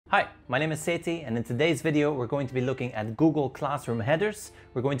Hi, my name is Seti, and in today's video we're going to be looking at Google Classroom headers.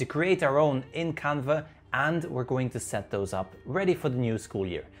 We're going to create our own in Canva and we're going to set those up ready for the new school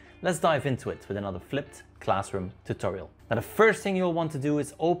year. Let's dive into it with another flipped classroom tutorial. Now the first thing you'll want to do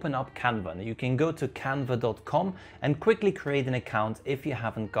is open up Canva. Now you can go to canva.com and quickly create an account if you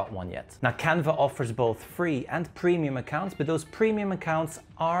haven't got one yet. Now Canva offers both free and premium accounts, but those premium accounts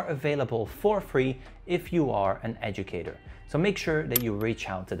are available for free if you are an educator. So make sure that you reach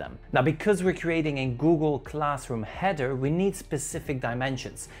out to them. Now, because we're creating a Google Classroom header, we need specific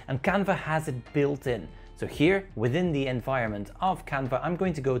dimensions, and Canva has it built in. So here, within the environment of Canva, I'm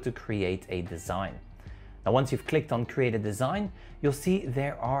going to go to create a design. Now, once you've clicked on create a design, you'll see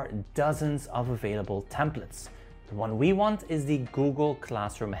there are dozens of available templates. The one we want is the Google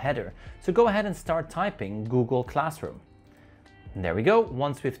Classroom header. So go ahead and start typing Google Classroom. And there we go.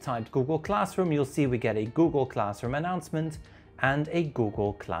 Once we've typed Google Classroom, you'll see we get a Google Classroom announcement and a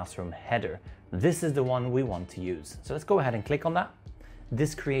Google Classroom header. This is the one we want to use. So let's go ahead and click on that.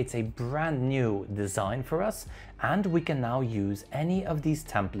 This creates a brand new design for us, and we can now use any of these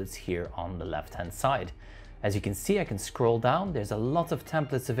templates here on the left-hand side. As you can see, I can scroll down. There's a lot of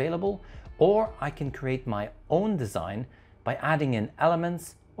templates available, or I can create my own design by adding in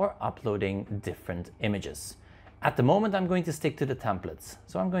elements or uploading different images. At the moment, I'm going to stick to the templates.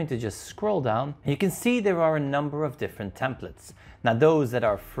 So I'm going to just scroll down. You can see there are a number of different templates. Now, those that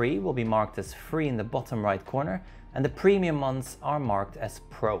are free will be marked as free in the bottom right corner, and the premium ones are marked as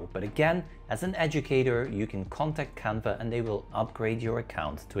pro. But again, as an educator, you can contact Canva and they will upgrade your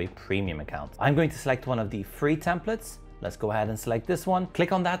account to a premium account. I'm going to select one of the free templates. Let's go ahead and select this one.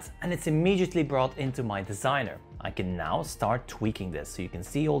 Click on that and it's immediately brought into my designer. I can now start tweaking this. So you can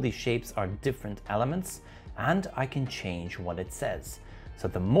see all these shapes are different elements, and I can change what it says. So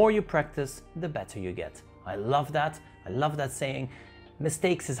the more you practice, the better you get. I love that. I love that saying.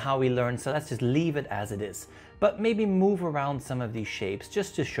 Mistakes is how we learn, so let's just leave it as it is. But maybe move around some of these shapes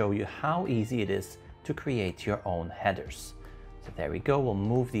just to show you how easy it is to create your own headers. So there we go, we'll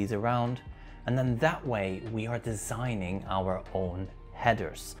move these around, and then that way we are designing our own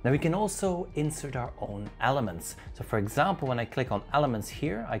headers. Now we can also insert our own elements. So for example, when I click on elements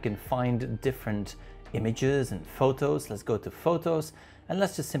here, I can find different images and photos. Let's go to photos and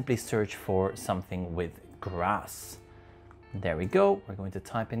let's just simply search for something with grass. There we go. We're going to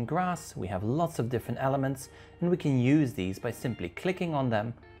type in grass. We have lots of different elements and we can use these by simply clicking on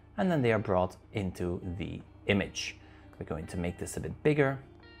them, and then they are brought into the image. We're going to make this a bit bigger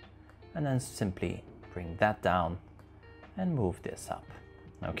and then simply bring that down and move this up.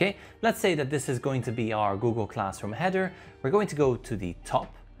 Okay, let's say that this is going to be our Google Classroom header. We're going to go to the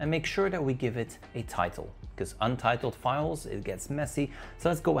top and make sure that we give it a title, because untitled files, it gets messy. So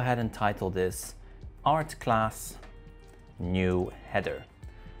let's go ahead and title this Art Class New Header.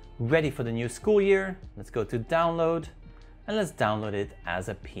 Ready for the new school year. Let's go to download and let's download it as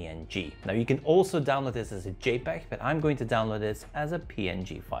a PNG. Now you can also download this as a JPEG, but I'm going to download this as a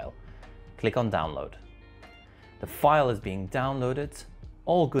PNG file. Click on download. The file is being downloaded.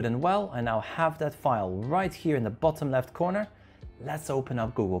 All good and well. I now have that file right here in the bottom left corner. Let's open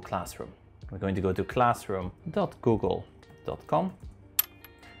up Google Classroom. We're going to go to classroom.google.com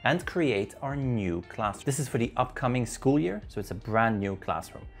and create our new classroom. This is for the upcoming school year, so it's a brand new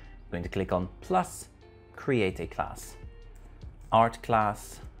classroom. I'm going to click on plus, create a class. Art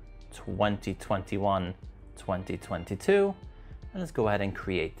class 2021-2022, and let's go ahead and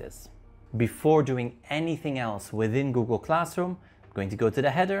create this. Before doing anything else within Google Classroom, I'm going to go to the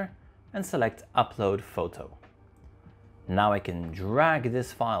header and select upload photo. Now I can drag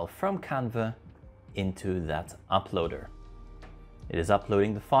this file from Canva into that uploader. It is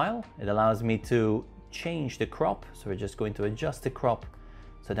uploading the file. It allows me to change the crop. So we're just going to adjust the crop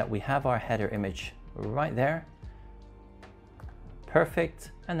so that we have our header image right there.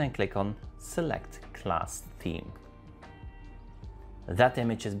 Perfect. And then click on select class theme. That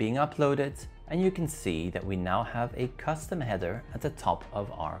image is being uploaded and you can see that we now have a custom header at the top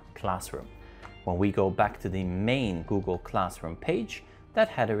of our classroom. When we go back to the main Google Classroom page, that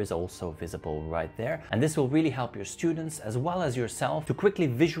header is also visible right there. And this will really help your students as well as yourself to quickly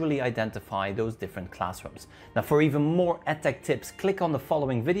visually identify those different classrooms. Now, for even more EdTech tips, click on the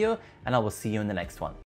following video and I will see you in the next one.